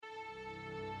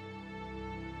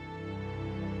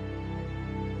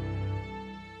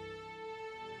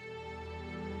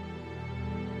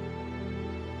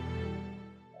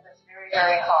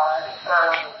very hard.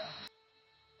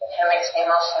 It makes me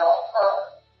emotional.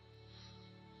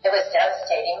 It was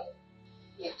devastating.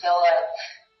 You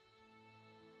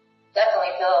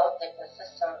definitely feel that the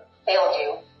system failed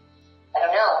you. I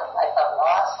don't know. I felt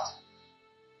lost.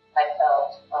 I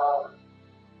felt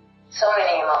so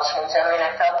many emotions. I mean,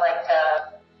 I felt like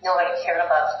nobody cared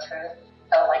about the truth.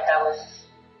 Felt like I was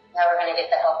never going to get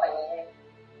the help I needed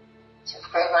to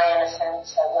prove my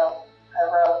innocence. I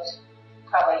wrote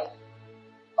probably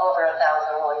over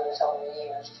 1,000 lawyers over the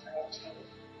years trying to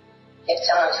get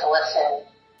someone to listen.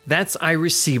 That's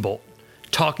Iris Siebold,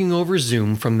 talking over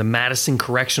Zoom from the Madison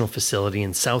Correctional Facility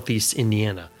in Southeast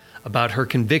Indiana about her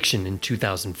conviction in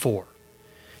 2004.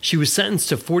 She was sentenced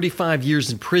to 45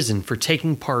 years in prison for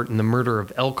taking part in the murder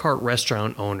of Elkhart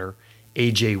restaurant owner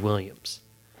A.J. Williams.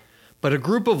 But a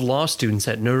group of law students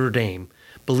at Notre Dame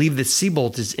believe that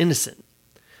Siebold is innocent.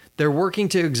 They're working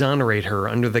to exonerate her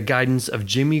under the guidance of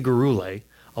Jimmy Gurule,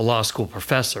 a law school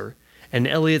professor, and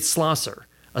Elliot Slosser,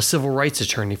 a civil rights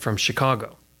attorney from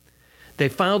Chicago. They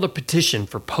filed a petition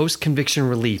for post-conviction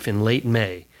relief in late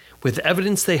May, with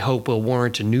evidence they hope will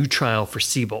warrant a new trial for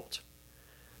Siebold.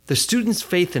 The students'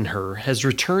 faith in her has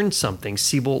returned something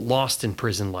Siebold lost in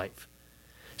prison life,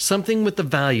 something with the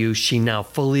value she now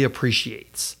fully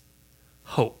appreciates: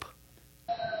 hope.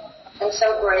 I'm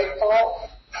so grateful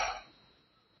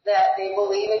that they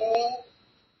believe in me,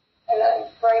 and I'm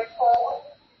grateful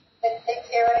that they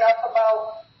care enough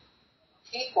about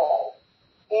people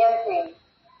and me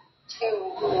to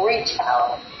reach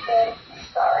out and,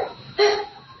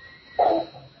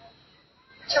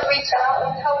 to reach out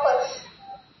and help us,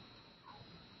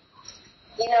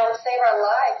 save our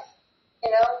lives,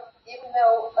 even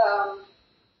though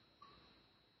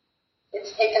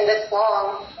it's taken this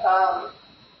long.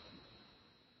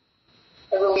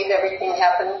 I believe everything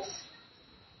happens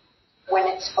when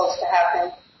it's supposed to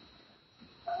happen.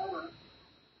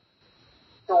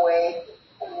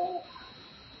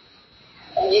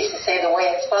 I used to say the way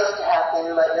it's supposed to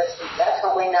happen, but this is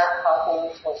definitely not how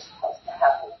things were supposed to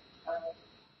happen.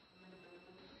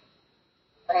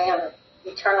 I am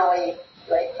eternally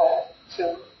grateful to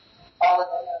all of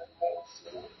the Notre Dame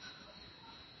students,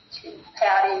 to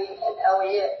Patty and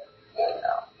Elliot, and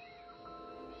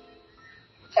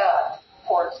God, of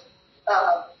course.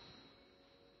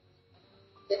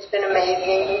 It's been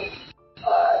amazing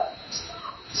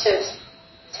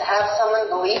to have someone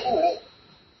believe in me.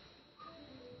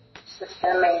 It's just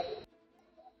been amazing.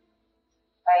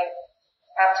 I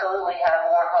absolutely have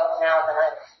more hope now than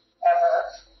I've ever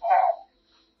had.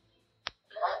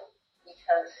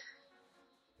 Because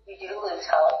you do lose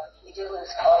hope. You do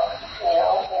lose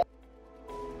hope,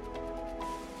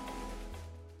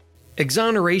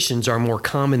 Exonerations are more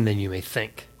common than you may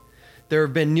think. There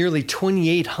have been nearly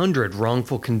 2,800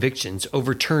 wrongful convictions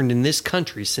overturned in this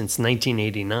country since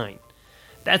 1989.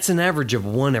 That's an average of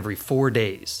 1 every 4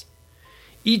 days.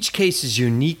 Each case is a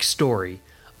unique story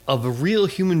of a real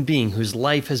human being whose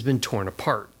life has been torn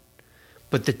apart.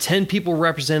 But the 10 people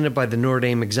represented by the Notre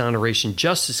Dame Exoneration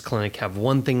Justice Clinic have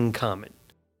one thing in common.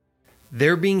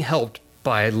 They're being helped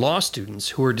by law students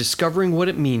who are discovering what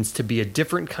it means to be a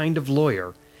different kind of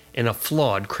lawyer in a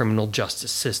flawed criminal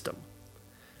justice system.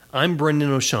 I'm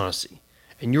Brendan O'Shaughnessy,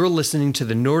 and you're listening to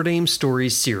the Notre Dame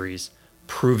Stories series,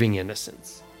 Proving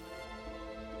Innocence.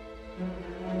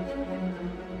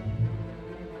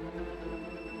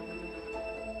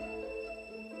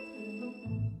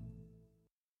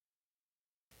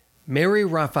 Mary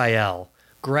Raphael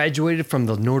graduated from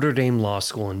the Notre Dame Law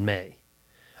School in May.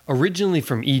 Originally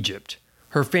from Egypt,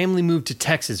 her family moved to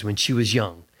Texas when she was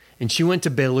young, and she went to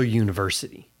Baylor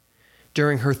University.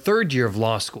 During her 3rd year of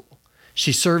law school,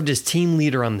 she served as team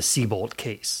leader on the Siebold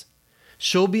case.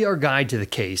 She'll be our guide to the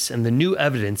case and the new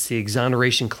evidence the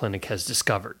Exoneration Clinic has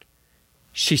discovered.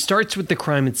 She starts with the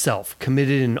crime itself,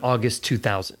 committed in August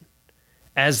 2000,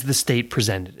 as the state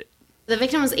presented it. The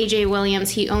victim was A.J. Williams.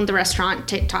 He owned the restaurant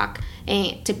Tip Top,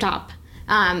 and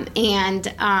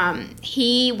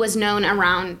he was known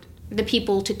around the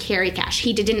people to carry cash.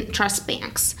 He didn't trust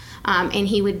banks, and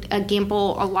he would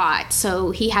gamble a lot.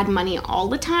 So he had money all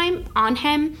the time on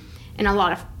him, and a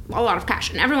lot of cash,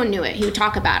 and everyone knew it. He would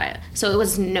talk about it, so it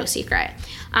was no secret.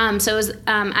 So it was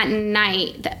at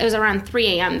night. It was around 3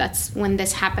 a.m. That's when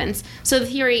this happens. So the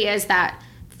theory is that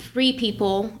 3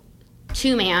 people,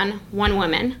 2 men, 1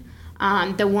 woman.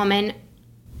 The woman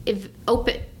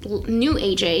knew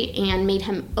AJ and made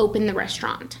him open the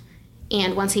restaurant.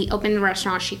 And once he opened the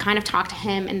restaurant, she kind of talked to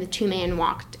him, and the 2 men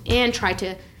walked in, tried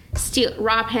to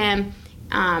rob him,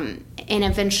 and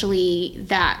eventually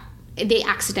they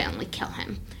accidentally kill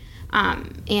him.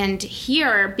 And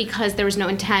here, because there was no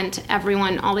intent,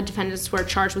 all the defendants were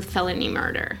charged with felony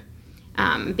murder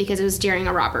because it was during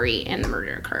a robbery and the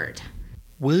murder occurred.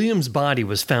 Williams' body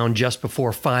was found just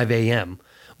before 5 a.m.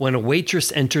 when a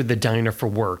waitress entered the diner for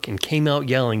work and came out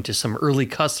yelling to some early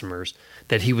customers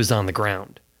that he was on the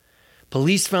ground.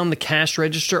 Police found the cash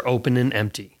register open and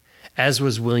empty, as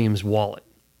was Williams' wallet.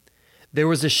 There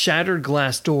was a shattered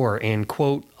glass door and,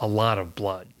 quote, a lot of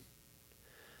blood.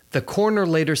 The coroner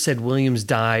later said Williams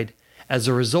died as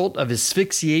a result of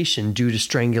asphyxiation due to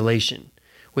strangulation,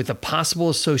 with a possible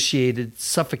associated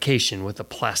suffocation with a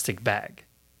plastic bag.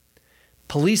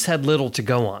 Police had little to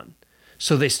go on,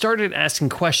 so they started asking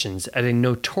questions at a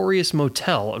notorious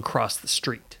motel across the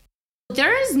street.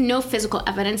 There is no physical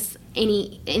evidence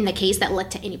in the case that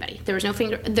led to anybody. There was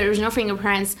no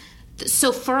fingerprints.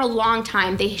 So for a long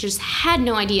time, they just had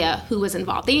no idea who was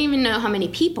involved. They didn't even know how many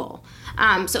people.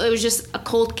 So it was just a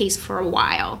cold case for a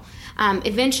while.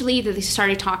 Eventually, they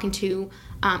started talking to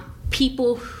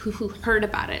people who heard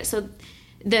about it. So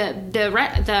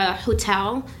the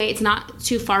hotel, it's not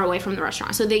too far away from the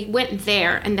restaurant. So they went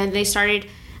there, and then they started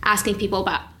asking people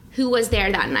about who was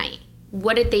there that night.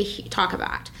 What did they talk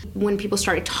about? When people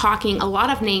started talking, a lot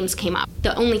of names came up.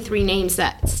 The only 3 names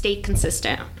that stayed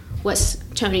consistent was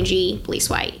Tony G, Police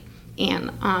White,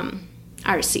 and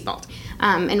Iris Seabolt.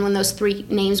 And when those 3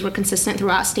 names were consistent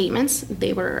throughout statements,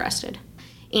 they were arrested.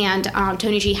 And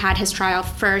Tony G had his trial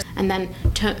first, and then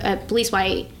Police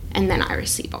White, and then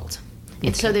Iris Seabolt.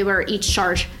 And so they were each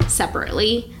charged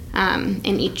separately, and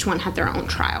each one had their own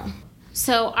trial.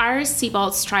 So Iris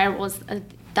Seabolt's trial was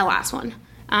the last one.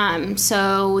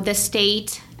 So the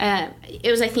state,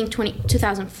 it was I think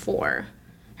 2004,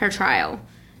 her trial.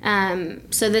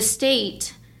 So the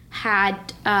state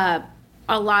had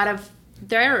a lot of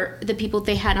the people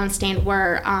they had on stand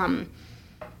were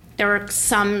there were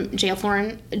some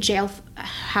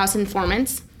jailhouse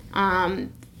informants.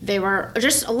 They were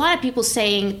just a lot of people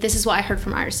saying, "This is what I heard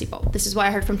from Iris Seabolt. This is what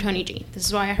I heard from Tony G. This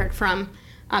is what I heard from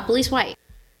Police White."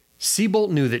 Seabolt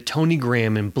knew that Tony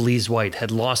Graham and Blaze White had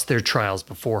lost their trials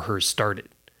before hers started.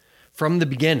 From the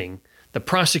beginning, the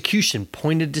prosecution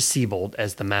pointed to Seabolt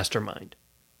as the mastermind.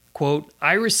 Quote,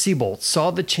 Iris Seabolt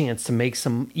saw the chance to make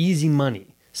some easy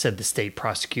money, said the state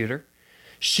prosecutor.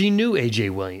 She knew A.J.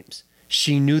 Williams.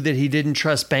 She knew that he didn't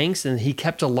trust banks and he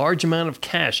kept a large amount of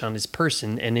cash on his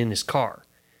person and in his car.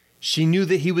 She knew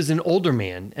that he was an older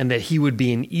man and that he would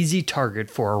be an easy target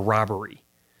for a robbery.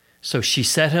 So she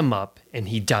set him up and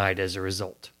he died as a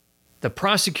result. The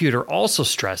prosecutor also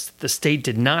stressed that the state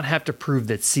did not have to prove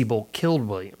that Seabolt killed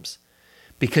Williams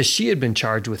because she had been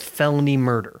charged with felony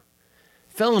murder.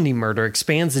 Felony murder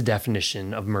expands the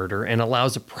definition of murder and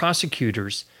allows the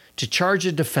prosecutors to charge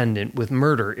a defendant with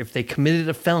murder if they committed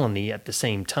a felony at the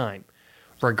same time,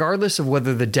 regardless of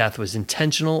whether the death was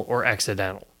intentional or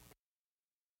accidental.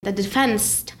 The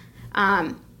defense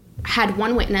had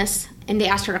one witness, and they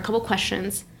asked her a couple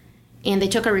questions, and they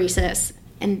took a recess,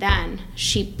 and then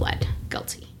she pled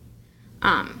guilty.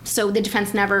 So the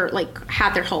defense never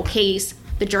had their whole case.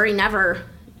 The jury never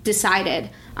decided.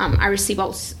 Iris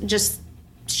Seabolt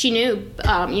she knew,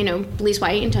 Blaze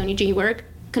White and Tony G were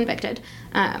convicted,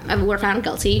 were found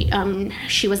guilty.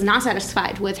 She was not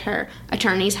satisfied with her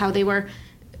attorneys, how they were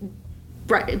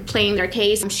playing their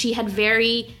case. She had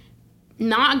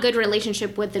not a good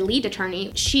relationship with the lead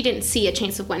attorney. She didn't see a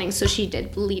chance of winning, so she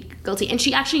did plead guilty. And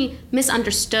she actually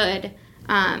misunderstood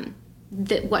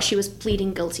what she was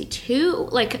pleading guilty to.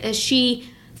 She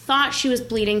thought she was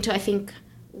pleading to, I think,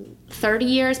 30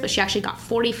 years, but she actually got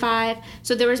 45.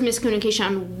 So there was miscommunication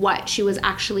on what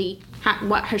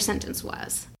what her sentence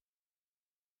was.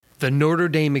 The Notre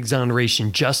Dame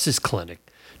Exoneration Justice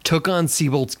Clinic took on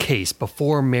Seabolt's case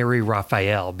before Mary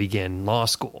Raphael began law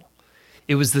school.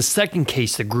 It was the second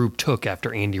case the group took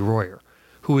after Andy Royer,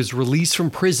 who was released from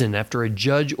prison after a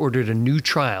judge ordered a new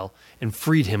trial and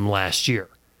freed him last year.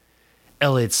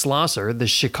 Elliot Slosser, the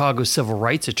Chicago civil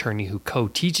rights attorney who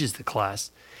co-teaches the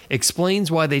class,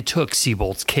 explains why they took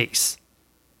Seabolt's case.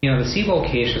 The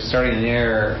Seabolt case, just starting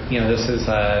there, this is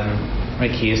a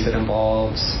case that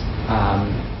involves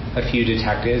a few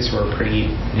detectives who are pretty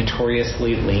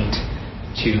notoriously linked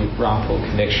to wrongful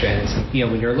convictions.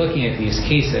 When you're looking at these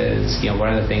cases,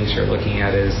 one of the things you're looking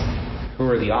at is who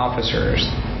are the officers,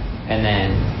 and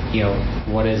then,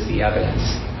 what is the evidence?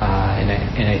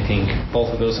 And I think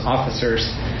both of those officers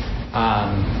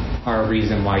are a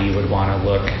reason why you would want to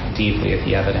look deeply at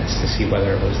the evidence to see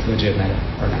whether it was legitimate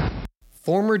or not.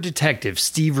 Former detective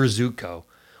Steve Rizzuto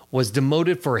was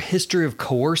demoted for a history of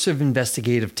coercive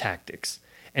investigative tactics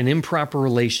and improper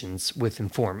relations with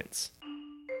informants.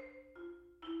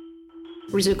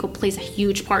 Rizzuko plays a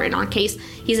huge part in our case.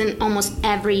 He's in almost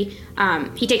every,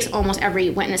 he takes almost every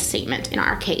witness statement in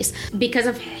our case. Because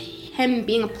of him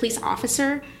being a police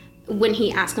officer, when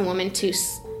he asked a woman to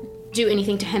do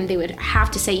anything to him, they would have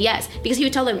to say yes. Because he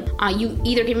would tell them, you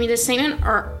either give me this statement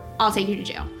or I'll take you to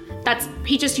jail.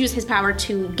 He just used his power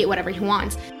to get whatever he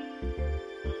wants.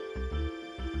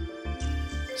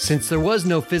 Since there was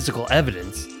no physical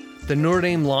evidence, the Notre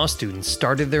Dame law students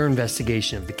started their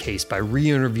investigation of the case by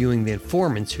re-interviewing the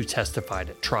informants who testified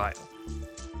at trial.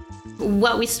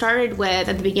 What we started with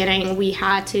at the beginning, we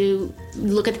had to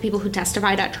look at the people who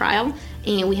testified at trial,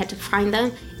 and we had to find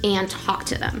them and talk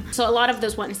to them. So a lot of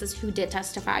those witnesses who did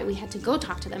testify, we had to go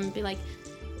talk to them and be like,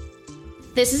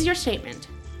 this is your statement.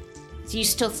 Do you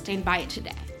still stand by it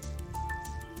today?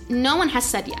 No one has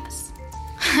said yes.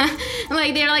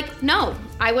 They're like, no,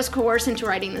 I was coerced into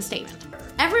writing the statement.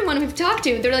 Everyone we've talked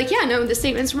to, they're like, yeah, no, the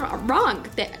statement's wrong.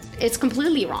 It's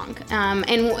completely wrong.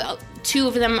 And two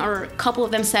of them, or a couple of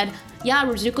them said, yeah,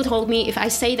 Rizzuko told me if I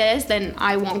say this, then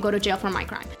I won't go to jail for my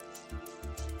crime.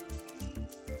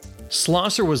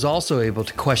 Schlosser was also able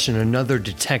to question another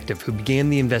detective who began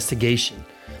the investigation,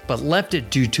 but left it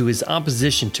due to his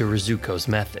opposition to Rizzuko's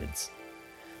methods.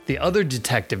 The other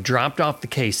detective dropped off the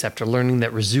case after learning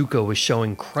that Rizzuko was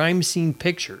showing crime scene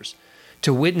pictures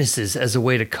to witnesses as a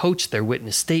way to coach their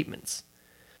witness statements.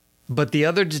 But the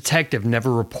other detective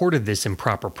never reported this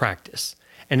improper practice,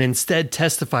 and instead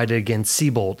testified against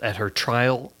Siebold at her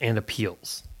trial and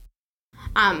appeals.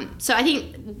 So I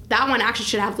think that one actually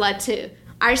should have led to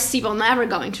our Siebold never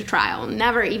going to trial,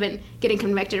 never even getting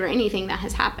convicted or anything that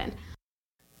has happened.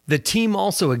 The team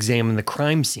also examined the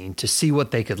crime scene to see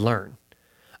what they could learn.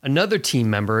 Another team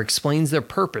member explains their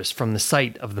purpose from the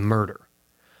site of the murder.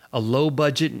 A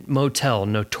low-budget motel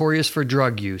notorious for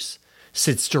drug use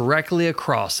sits directly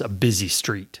across a busy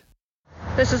street.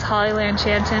 This is Holly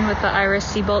Lanchanton with the Iris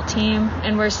Seabolt team,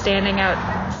 and we're standing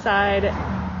outside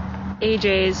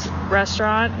AJ's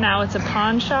restaurant. Now it's a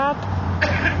pawn shop,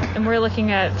 and we're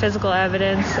looking at physical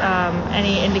evidence,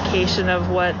 any indication of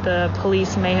what the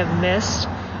police may have missed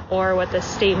or what the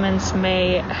statements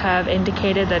may have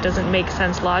indicated that doesn't make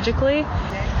sense logically.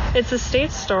 It's the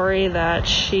state's story that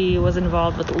she was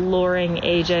involved with luring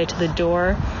AJ to the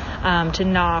door to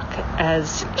knock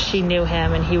as she knew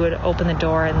him, and he would open the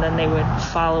door and then they would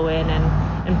follow in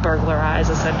and burglarize,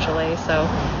 essentially. So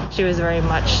she was very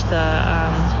much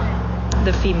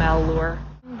the female lure.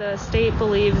 The state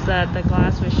believes that the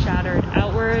glass was shattered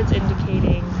outwards,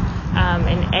 indicating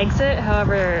an exit.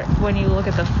 However, when you look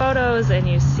at the photos and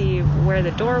you see where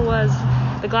the door was,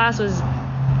 the glass was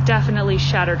definitely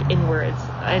shattered inwards,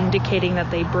 indicating that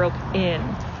they broke in.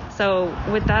 So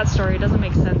with that story, it doesn't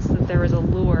make sense that there was a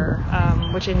lure,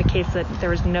 which indicates that there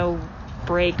was no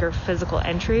break or physical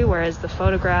entry, whereas the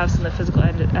photographs and the physical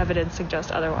evidence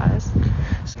suggest otherwise.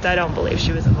 So I don't believe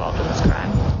she was involved in this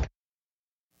crime.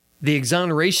 The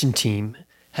exoneration team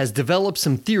has developed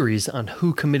some theories on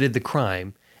who committed the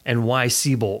crime and why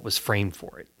Seabolt was framed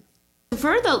for it.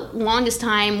 For the longest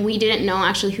time, we didn't know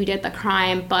actually who did the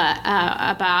crime, but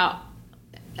about,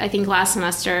 I think last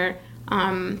semester,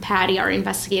 Patty, our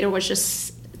investigator, was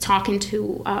just talking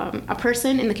to a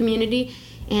person in the community,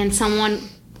 and someone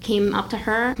came up to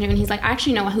her, and he's like, I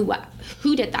actually know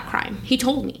who did that crime. He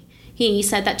told me. He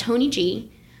said that Tony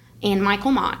G and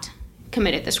Michael Mott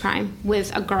committed this crime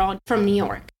with a girl from New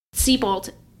York.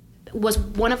 Seabolt was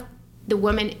one of the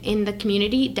women in the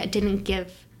community that didn't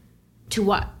give to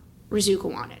what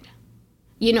Rizzuko wanted.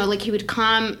 He would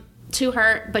come to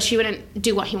her, but she wouldn't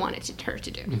do what he wanted her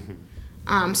to do.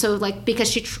 Mm-hmm. Because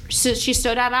she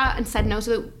stood out and said no to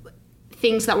the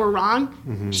things that were wrong,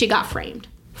 mm-hmm. She got framed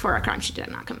for a crime she did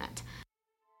not commit.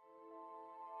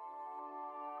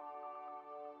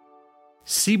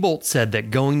 Seabolt said that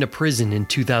going to prison in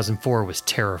 2004 was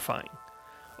terrifying.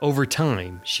 Over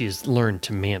time, she has learned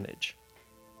to manage.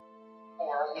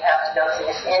 You have to go through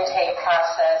this intake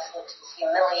process, which is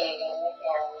humiliating,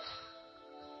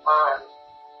 and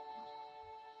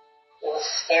it was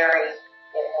scary.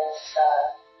 It was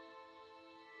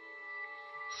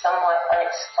somewhat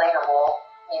unexplainable.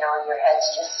 Your head's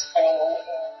just spinning,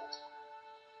 and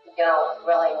you don't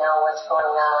really know what's going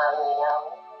on.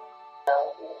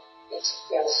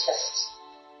 It was just,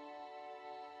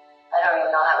 I don't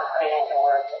even know how to put it into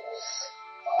words. It was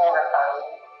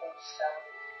horrifying. It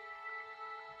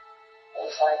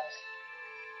was like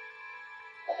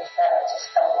I said, I just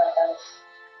felt like I was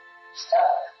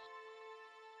stuck.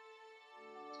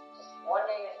 Just one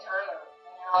day at a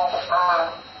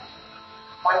time,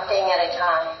 one thing at a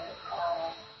time.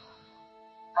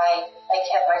 I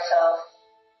kept myself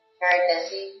very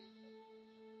busy.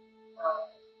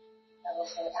 I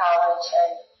was in college.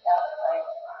 I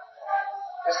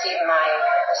received my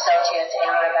associate's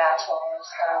and my bachelor's.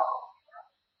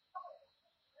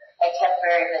 I kept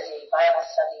very busy, Bible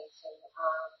studies,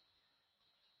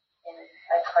 and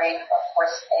I prayed, of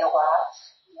course, a lot,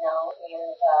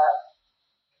 and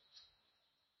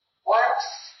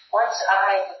once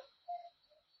I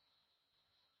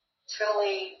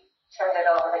truly turned it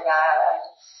over to God,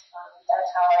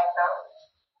 that's how I found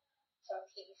some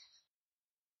peace.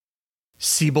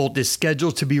 Siebold is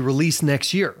scheduled to be released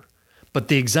next year, but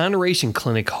the exoneration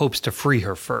clinic hopes to free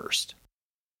her first.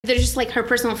 There's just like her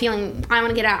personal feeling, I want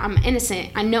to get out, I'm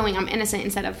innocent, I'm knowing I'm innocent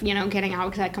instead of, getting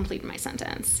out because I completed my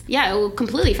sentence. Yeah, it will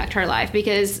completely affect her life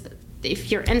because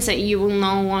if you're innocent, you will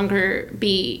no longer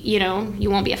be, you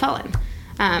won't be a felon.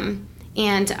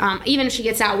 Even if she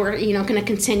gets out, we're, going to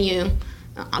continue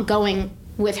going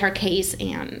with her case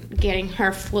and getting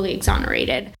her fully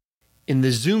exonerated. In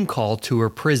the Zoom call to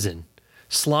her prison,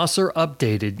 Schlosser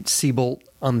updated Siebold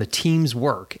on the team's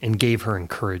work and gave her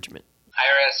encouragement.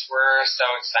 Iris, we're so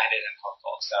excited and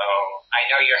hopeful. So I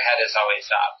know your head is always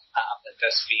up, but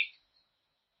this week,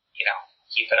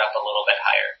 keep it up a little bit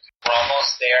higher. We're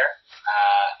almost there.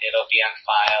 It'll be on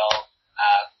file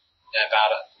in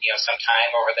about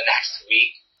sometime over the next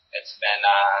week. It's been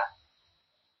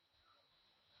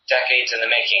decades in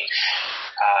the making,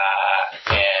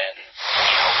 and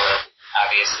we're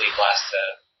obviously blessed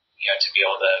to be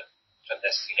able to put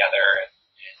this together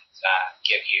and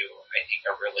give you, I think,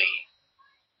 a really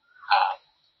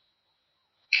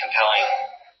compelling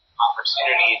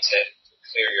opportunity to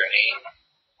clear your name,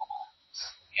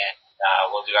 and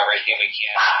we'll do everything we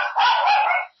can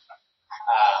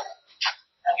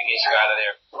to get you out of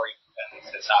there before you finish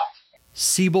this up.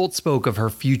 Siebold spoke of her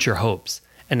future hopes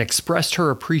and expressed her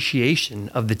appreciation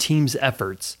of the team's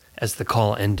efforts as the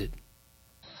call ended.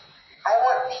 I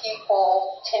want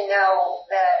people to know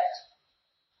that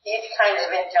these kinds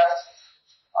of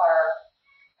injustices are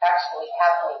actually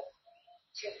happening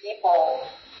to people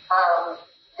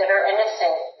that are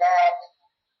innocent, that,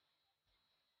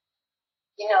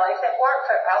 if it weren't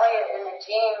for Elliot and the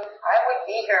team, I would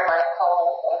be here my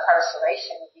whole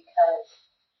incarceration because,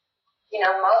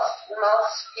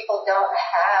 most people don't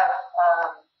have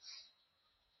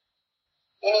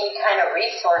any kind of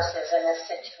resources in this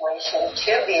situation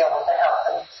to be able to help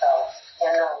themselves.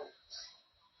 And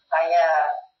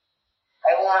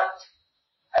I want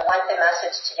the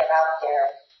message to get out there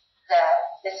that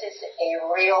this is a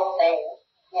real thing.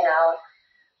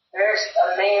 There's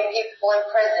a million people in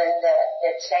prison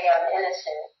that say I'm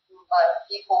innocent, but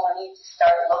people need to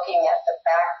start looking at the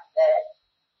fact that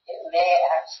it may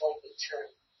actually be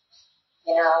true.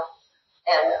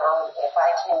 And if I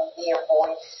can be a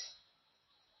voice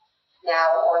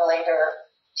now or later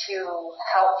to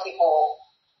help people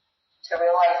to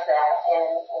realize that and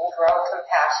grow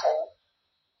compassion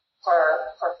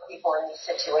for people in these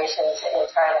situations and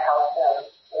try to help them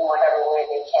in whatever way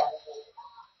they can.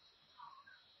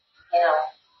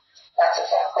 That's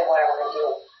exactly what I want to do.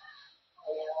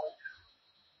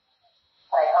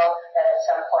 I hope that at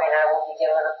some point I will be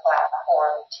given a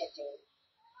platform to do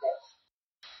this.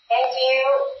 Thank you,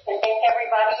 and thank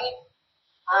everybody.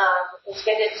 It's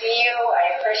good to see you.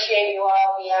 I appreciate you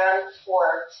all beyond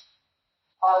words.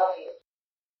 All of you.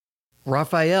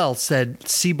 Raphael said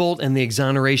Siebold and the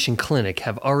Exoneration Clinic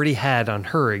have already had on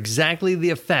her exactly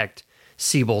the effect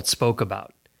Siebold spoke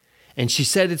about. And she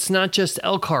said it's not just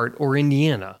Elkhart or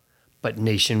Indiana, but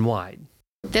nationwide.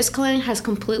 This clinic has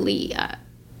completely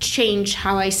changed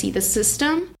how I see the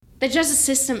system. The justice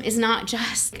system is not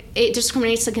just, it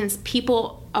discriminates against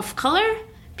people of color,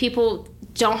 people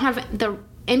don't have the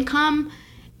income,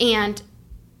 and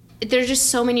there's just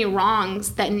so many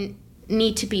wrongs that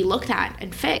need to be looked at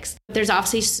and fixed. There's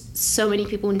obviously so many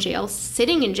people in jail,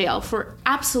 sitting in jail for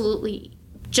absolutely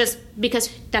just because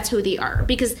that's who they are.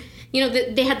 Because,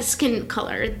 they had the skin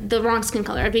color, the wrong skin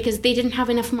color, because they didn't have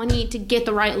enough money to get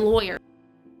the right lawyer.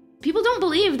 People don't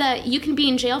believe that you can be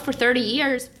in jail for 30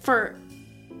 years for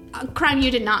a crime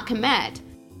you did not commit.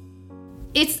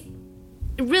 It's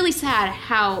really sad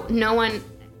how no one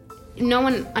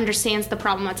understands the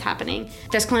problem that's happening.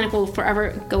 This clinic will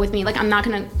forever go with me. Like, I'm not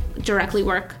going to directly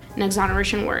work in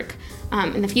exoneration work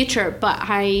in the future, but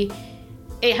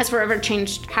it has forever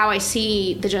changed how I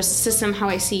see the justice system, how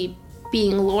I see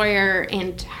being a lawyer,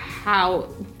 and how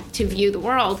to view the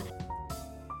world.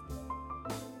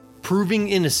 Proving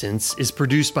Innocence is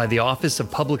produced by the Office of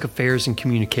Public Affairs and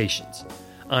Communications.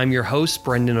 I'm your host,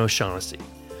 Brendan O'Shaughnessy.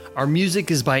 Our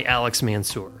music is by Alex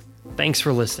Mansour. Thanks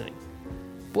for listening.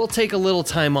 We'll take a little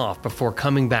time off before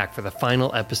coming back for the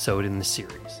final episode in the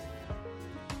series.